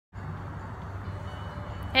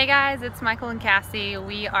Hey guys, it's Michael and Cassie.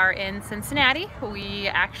 We are in Cincinnati. We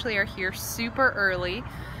actually are here super early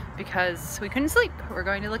because we couldn't sleep. We're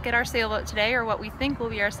going to look at our sailboat today, or what we think will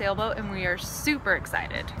be our sailboat, and we are super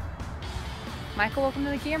excited. Michael, welcome to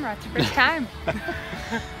the camera. It's your first time.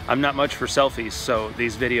 I'm not much for selfies, so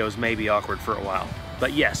these videos may be awkward for a while.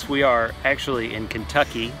 But yes, we are actually in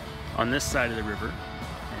Kentucky on this side of the river,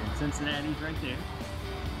 and Cincinnati's right there.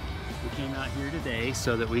 We came out here today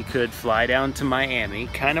so that we could fly down to Miami,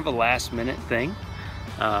 kind of a last minute thing.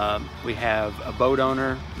 We have a boat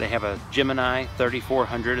owner. They have a Gemini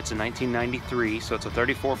 3400. It's a 1993, so it's a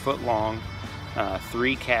 34-foot long,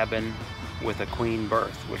 3-cabin with a queen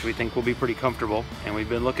berth, which we think will be pretty comfortable. And we've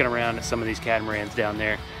been looking around at some of these catamarans down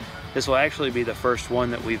there. This will actually be the first one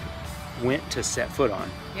that we've went to set foot on.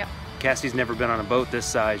 Yep. Cassie's never been on a boat this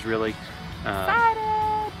size, really. Excited!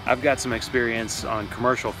 I've got some experience on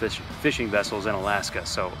commercial fishing vessels in Alaska,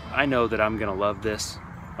 so I know that I'm gonna love this.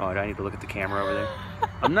 Oh, do I need to look at the camera over there?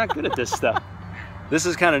 I'm not good at this stuff. This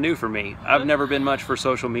is kind of new for me. I've never been much for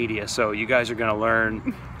social media, so you guys are gonna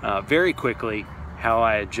learn very quickly how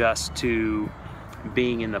I adjust to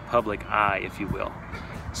being in the public eye, if you will.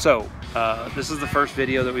 So this is the first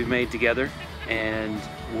video that we've made together, and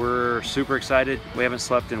we're super excited. We haven't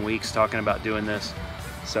slept in weeks talking about doing this.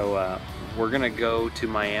 So we're gonna go to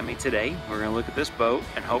Miami today. We're gonna look at this boat,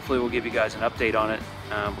 and hopefully we'll give you guys an update on it.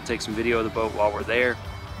 We'll take some video of the boat while we're there.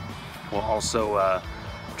 We'll also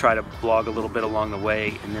try to blog a little bit along the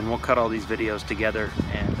way, and then we'll cut all these videos together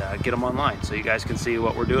and get them online so you guys can see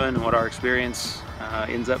what we're doing and what our experience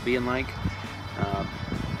ends up being like.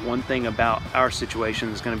 One thing about our situation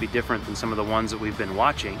is going to be different than some of the ones that we've been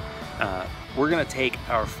watching. We're going to take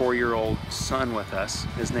our 4-year-old son with us.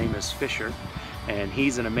 His name is Fisher, and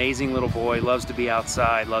he's an amazing little boy, loves to be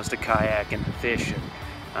outside, loves to kayak and fish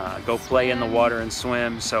and go play in the water and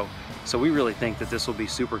swim. So we really think that this will be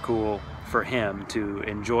super cool for him to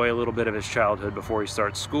enjoy a little bit of his childhood before he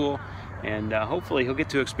starts school, and hopefully he'll get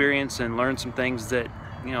to experience and learn some things that,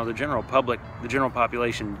 you know, the general public, the general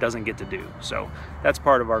population doesn't get to do. So that's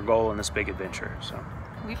part of our goal in this big adventure. So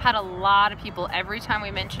we've had a lot of people, every time we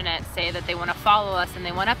mention it, say that they want to follow us and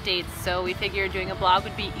they want updates, so we figured doing a blog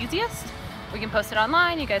would be easiest. We can post it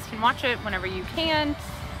online, you guys can watch it whenever you can.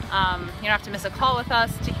 You don't have to miss a call with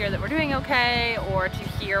us to hear that we're doing okay, or to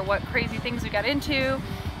hear what crazy things we got into.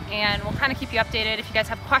 And we'll kind of keep you updated. If you guys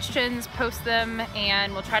have questions, post them,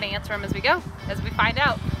 and we'll try to answer them as we go, as we find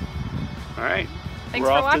out. All right. Thanks We're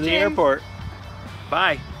for off watching. to the airport.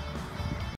 Bye.